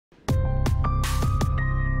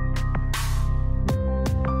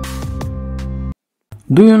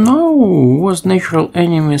Do you know what natural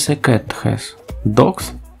enemies a cat has?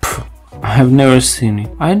 Dogs? Pfft, I've never seen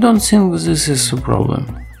it. I don't think this is a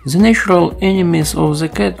problem. The natural enemies of the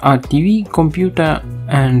cat are TV, computer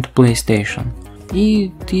and PlayStation.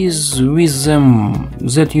 It is with them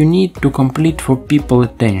that you need to compete for people's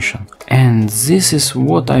attention. And this is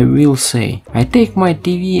what I will say. I take my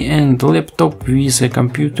TV and laptop with a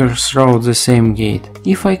computer through the same gate.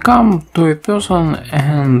 If I come to a person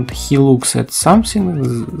and he looks at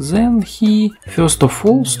something, then he first of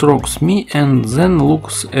all strokes me and then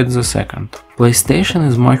looks at the second. PlayStation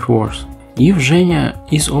is much worse. If Zhenya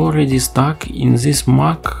is already stuck in this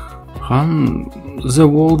mug, the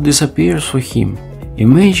world disappears for him.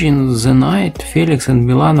 Imagine the night Felix and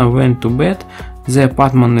Milana went to bed, the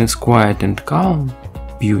apartment is quiet and calm,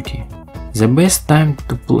 beauty. The best time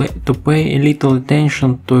to pay a little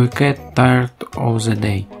attention to a cat tired of the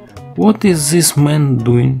day. What is this man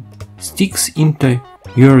doing? Sticks into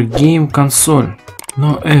your game console.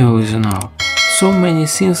 No air is enough. So many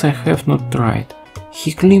things I have not tried.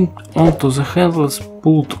 He climbed onto the handles,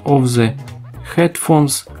 pulled off the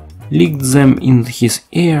headphones, licked them in his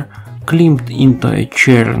ear, climbed into a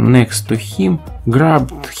chair next to him,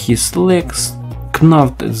 grabbed his legs,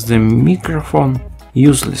 knapped at the microphone.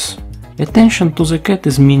 Useless. Attention to the cat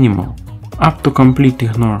is minimal, up to complete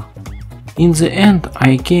ignore. In the end,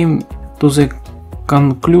 I came to the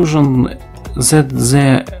conclusion that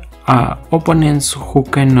there are opponents who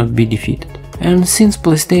cannot be defeated. And since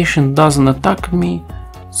PlayStation doesn't attack me,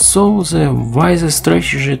 so the wisest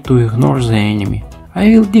strategy to ignore the enemy. I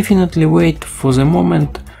will definitely wait for the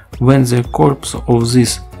moment when the corpse of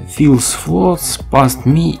this filth floats past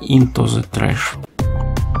me into the trash.